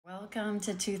Welcome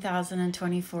to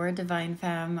 2024 Divine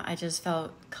Femme. I just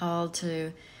felt called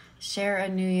to share a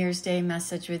New Year's Day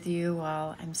message with you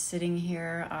while I'm sitting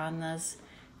here on this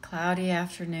cloudy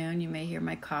afternoon. You may hear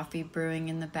my coffee brewing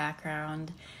in the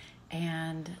background,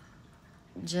 and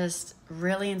just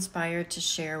really inspired to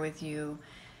share with you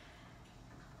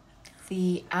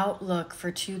the outlook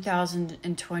for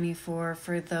 2024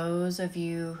 for those of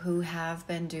you who have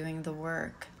been doing the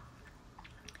work.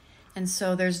 And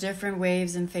so there's different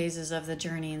waves and phases of the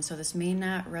journey, and so this may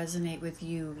not resonate with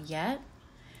you yet,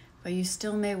 but you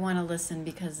still may want to listen,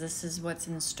 because this is what's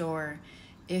in store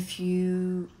if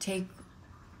you take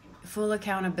full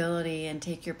accountability and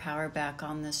take your power back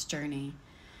on this journey.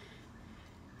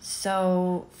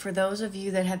 So for those of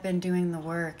you that have been doing the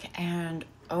work and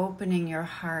opening your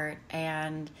heart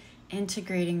and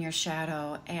integrating your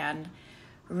shadow and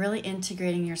really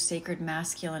integrating your sacred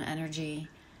masculine energy,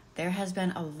 there has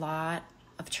been a lot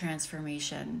of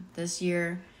transformation this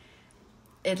year,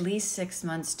 at least 6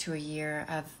 months to a year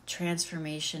of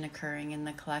transformation occurring in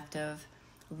the collective.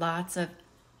 Lots of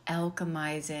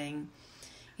alchemizing,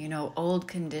 old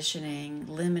conditioning,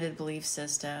 limited belief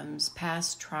systems,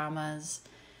 past traumas,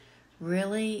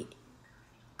 really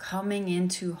coming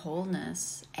into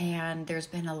wholeness. And there's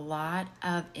been a lot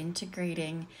of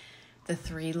integrating the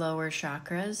 3 lower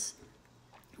chakras,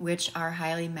 which are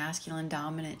highly masculine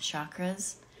dominant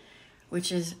chakras,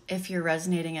 which is, if you're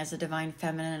resonating as a divine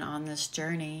feminine on this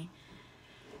journey,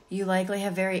 you likely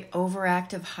have very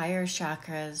overactive higher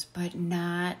chakras, but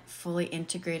not fully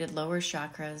integrated lower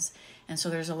chakras. And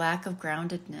so there's a lack of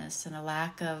groundedness and a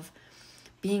lack of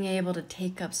being able to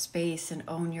take up space and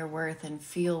own your worth and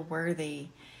feel worthy.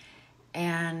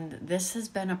 And this has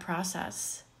been a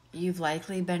process. You've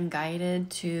likely been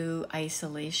guided to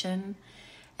isolation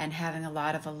and having a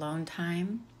lot of alone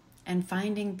time and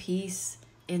finding peace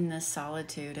in this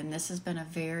solitude. And this has been a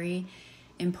very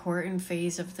important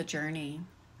phase of the journey.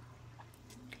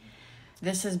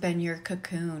 This has been your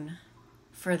cocoon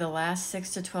for the last 6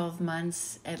 to 12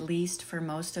 months, at least for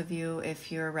most of you.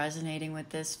 If you're resonating with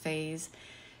this phase,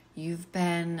 you've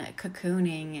been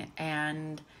cocooning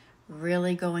and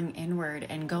really going inward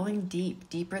and going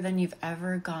deeper than you've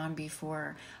ever gone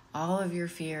before. All of your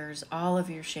fears, all of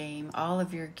your shame, all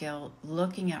of your guilt,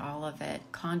 looking at all of it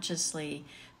consciously,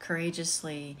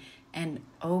 courageously, and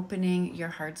opening your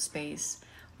heart space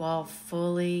while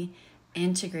fully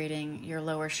integrating your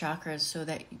lower chakras so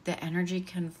that the energy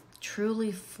can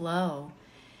truly flow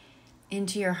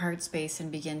into your heart space and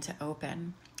begin to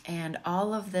open. And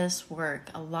all of this work,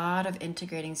 a lot of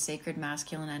integrating sacred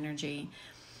masculine energy,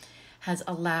 has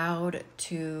allowed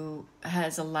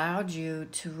you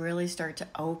to really start to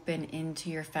open into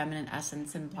your feminine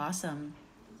essence and blossom.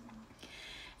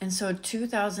 And so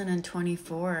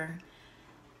 2024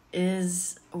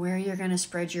 is where you're going to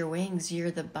spread your wings.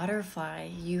 You're the butterfly.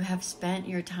 You have spent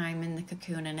your time in the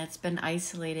cocoon, and it's been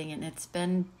isolating, and it's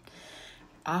been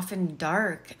often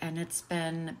dark, and it's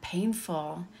been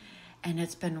painful, and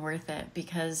it's been worth it,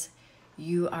 because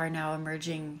you are now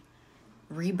emerging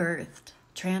rebirthed,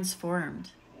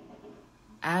 transformed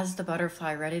as the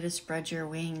butterfly, ready to spread your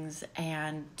wings.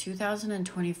 And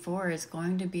 2024 is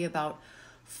going to be about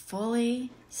fully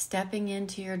stepping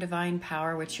into your divine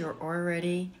power, which you're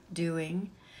already doing,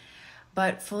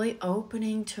 but fully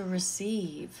opening to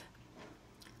receive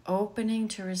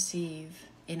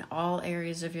in all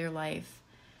areas of your life.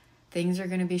 Things are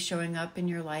going to be showing up in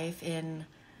your life in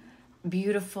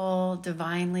beautiful,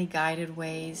 divinely guided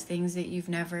ways, things that you've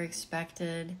never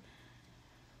expected,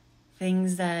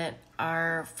 things that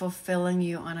are fulfilling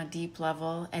you on a deep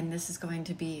level. And this is going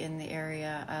to be in the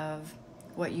area of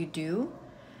what you do,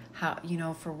 how,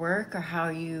 for work, or how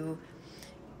you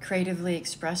creatively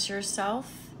express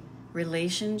yourself,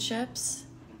 relationships.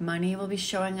 Money will be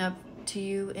showing up to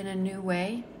you in a new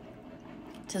way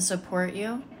to support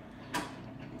you.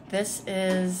 This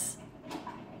is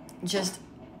just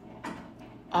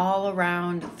all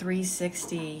around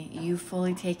 360, you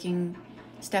fully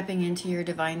stepping into your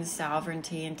divine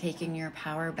sovereignty and taking your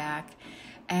power back,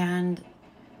 and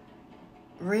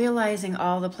realizing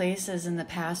all the places in the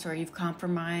past where you've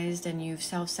compromised and you've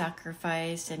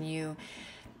self-sacrificed, and you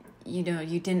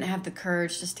didn't have the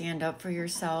courage to stand up for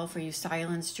yourself, or you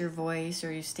silenced your voice,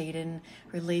 or you stayed in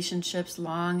relationships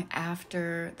long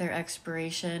after their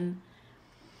expiration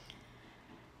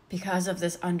because of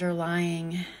this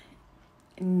underlying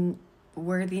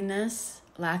worthiness,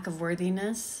 lack of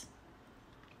worthiness.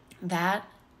 That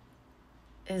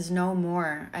is no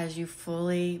more as you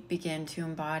fully begin to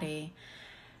embody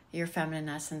your feminine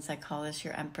essence. I call this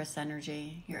your empress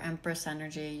energy, your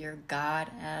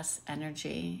goddess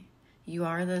energy, You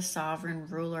are the sovereign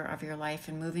ruler of your life.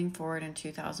 And moving forward in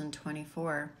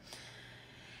 2024,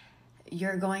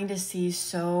 you're going to see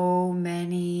so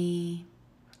many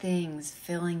things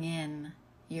filling in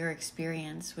your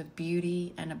experience with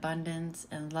beauty and abundance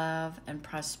and love and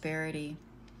prosperity.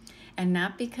 And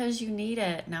not because you need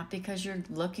it, not because you're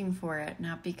looking for it,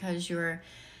 not because you're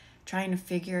trying to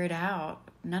figure it out.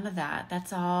 None of that.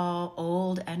 That's all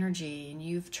old energy, and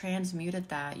you've transmuted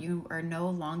that. You are no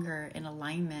longer in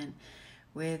alignment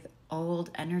with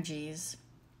old energies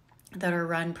that are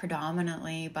run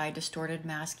predominantly by distorted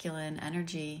masculine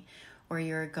energy or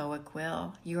your egoic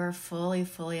will. You are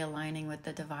fully aligning with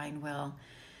the divine will,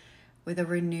 with a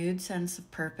renewed sense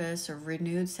of purpose, a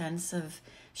renewed sense of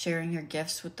sharing your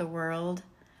gifts with the world,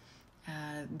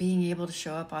 being able to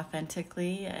show up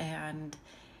authentically and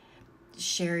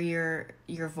share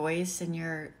your voice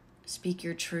and speak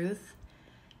your truth.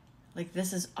 Like,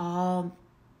 this is all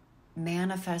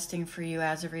manifesting for you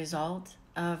as a result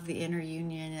of the inner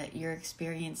union that you're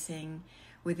experiencing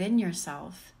within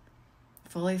yourself,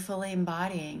 fully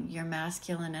embodying your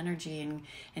masculine energy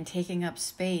and taking up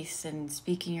space and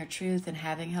speaking your truth and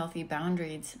having healthy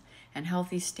boundaries and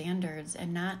healthy standards,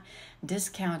 and not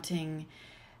discounting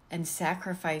and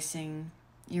sacrificing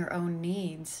your own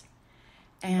needs.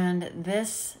 And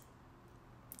this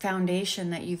foundation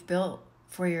that you've built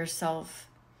for yourself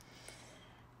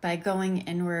by going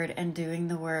inward and doing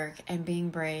the work and being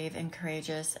brave and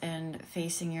courageous and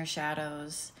facing your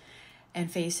shadows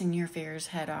and facing your fears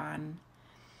head on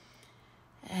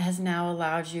has now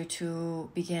allowed you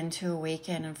to begin to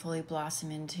awaken and fully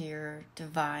blossom into your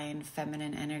divine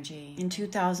feminine energy. In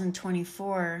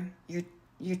 2024,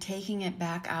 you're taking it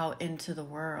back out into the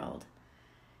world.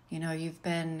 You know, you've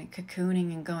been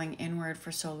cocooning and going inward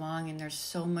for so long, and there's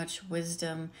so much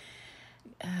wisdom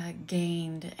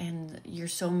gained, and you're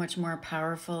so much more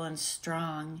powerful and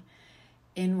strong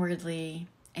inwardly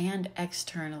and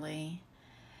externally.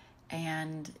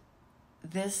 And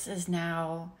this is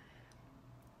now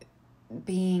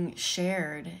being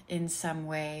shared in some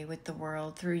way with the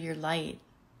world through your light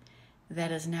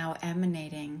that is now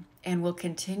emanating and will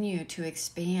continue to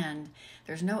expand.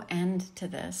 There's no end to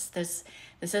this. This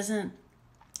isn't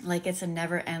like it's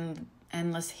a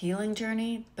endless healing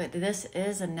journey, but this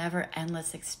is a never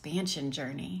endless expansion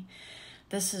journey.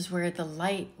 This is where the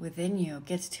light within you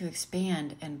gets to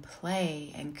expand and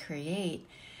play and create,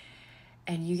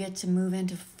 and you get to move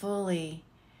into fully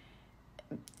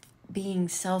being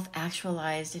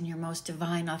self-actualized in your most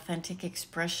divine, authentic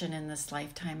expression in this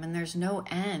lifetime. And there's no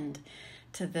end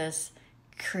to this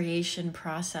creation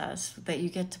process that you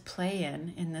get to play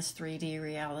in this 3D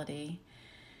reality.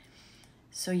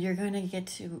 So you're going to get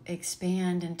to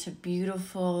expand into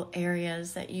beautiful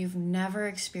areas that you've never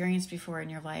experienced before in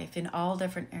your life, in all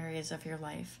different areas of your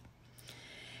life.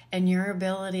 And your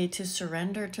ability to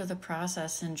surrender to the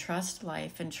process and trust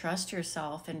life and trust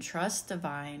yourself and trust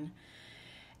divine,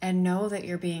 and know that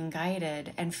you're being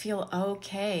guided, and feel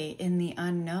okay in the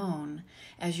unknown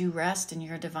as you rest in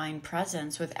your divine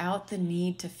presence without the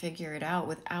need to figure it out,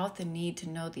 without the need to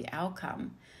know the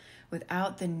outcome,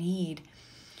 without the need,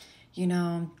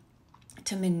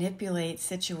 to manipulate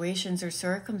situations or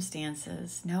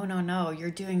circumstances. No.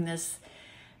 You're doing this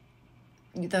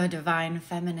the divine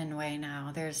feminine way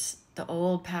now. There's the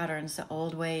old patterns, the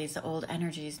old ways, the old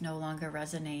energies no longer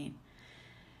resonate.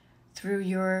 Through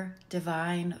your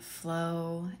divine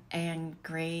flow and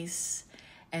grace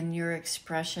and your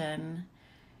expression,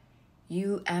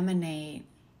 you emanate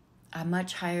a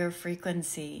much higher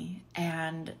frequency,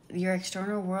 and your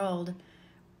external world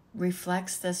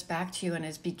reflects this back to you and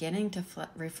is beginning to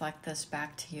reflect this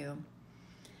back to you.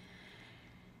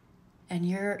 And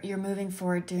you're moving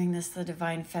forward doing this the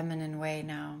divine feminine way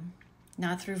now.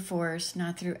 Not through force,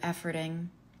 not through efforting,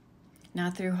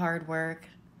 not through hard work.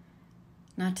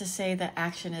 Not to say that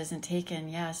action isn't taken.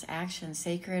 Yes, action,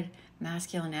 sacred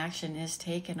masculine action is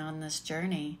taken on this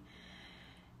journey.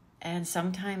 And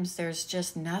sometimes there's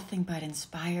just nothing but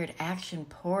inspired action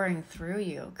pouring through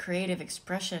you, creative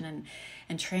expression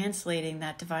and translating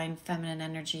that divine feminine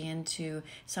energy into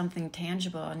something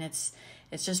tangible. And it's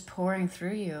just pouring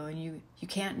through you, and you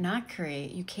can't not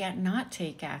create. You can't not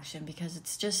take action because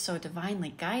it's just so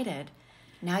divinely guided.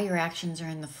 Now your actions are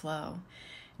in the flow.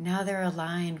 Now they're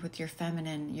aligned with your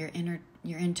feminine, your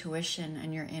intuition,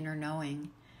 and your inner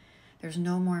knowing. There's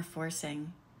no more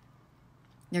forcing.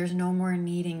 There's no more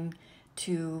needing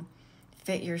to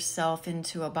fit yourself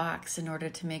into a box in order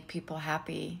to make people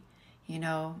happy,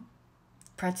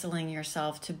 pretzeling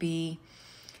yourself to be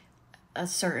a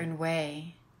certain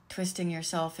way, twisting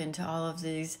yourself into all of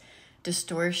these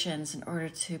distortions in order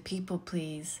to people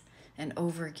please and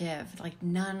overgive. Like,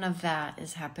 none of that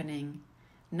is happening.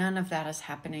 None of that is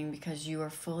happening because you are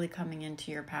fully coming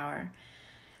into your power.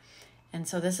 And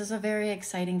so this is a very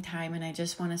exciting time. And I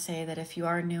just want to say that if you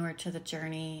are newer to the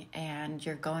journey and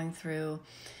you're going through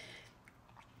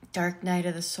dark night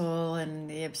of the soul and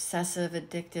the obsessive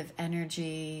addictive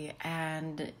energy,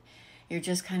 and you're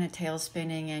just kind of tail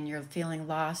spinning and you're feeling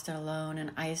lost and alone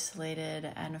and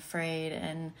isolated and afraid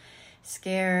and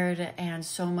scared, and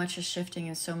so much is shifting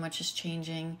and so much is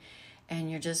changing,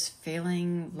 and you're just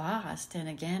feeling lost. And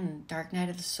again, dark night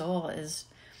of the soul is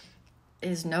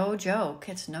no joke.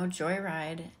 It's no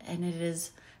joyride, and it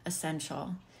is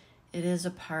essential. It is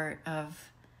a part of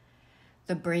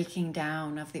the breaking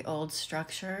down of the old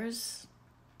structures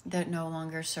that no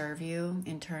longer serve you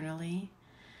internally,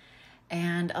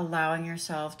 and allowing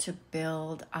yourself to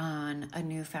build on a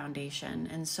new foundation.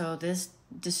 And so this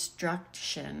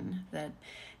destruction, that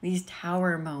these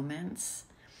tower moments,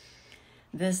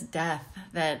 this death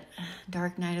that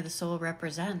dark night of the soul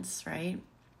represents, right?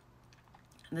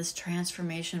 This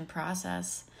transformation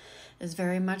process is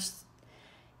very much,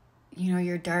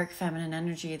 your dark feminine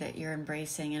energy that you're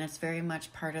embracing, and it's very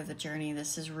much part of the journey.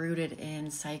 This is rooted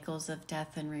in cycles of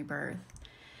death and rebirth.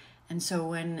 And so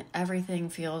when everything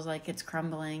feels like it's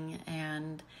crumbling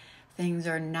and things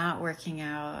are not working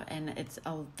out and it's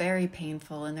very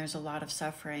painful and there's a lot of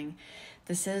suffering,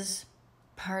 this is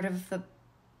part of the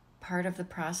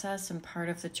process and part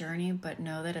of the journey, but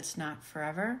know that it's not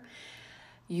forever.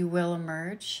 You will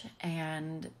emerge,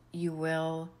 and you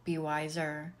will be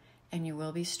wiser, and you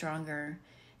will be stronger,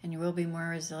 and you will be more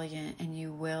resilient, and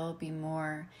you will be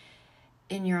more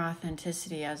in your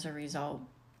authenticity as a result.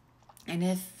 And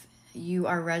if you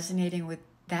are resonating with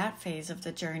that phase of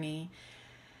the journey,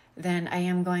 then I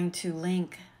am going to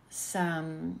link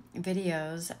some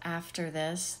videos after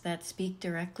this that speak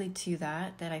directly to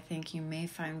that I think you may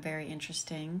find very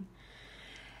interesting.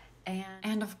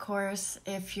 And of course,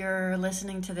 if you're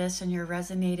listening to this and you're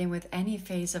resonating with any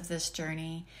phase of this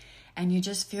journey, and you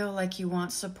just feel like you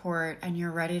want support and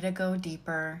you're ready to go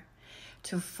deeper,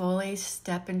 to fully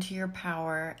step into your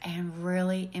power and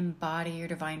really embody your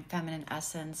divine feminine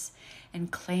essence and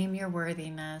claim your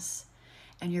worthiness,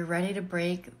 and you're ready to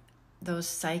break those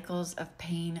cycles of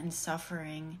pain and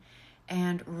suffering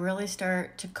and really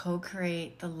start to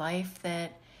co-create the life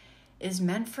that is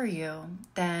meant for you,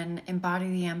 then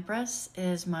Embody the Empress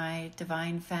is my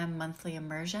Divine Femme monthly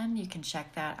immersion. You can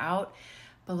check that out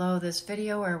below this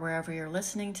video or wherever you're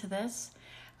listening to this.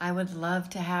 I would love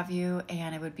to have you,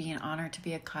 and it would be an honor to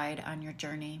be a guide on your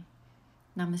journey.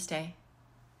 Namaste.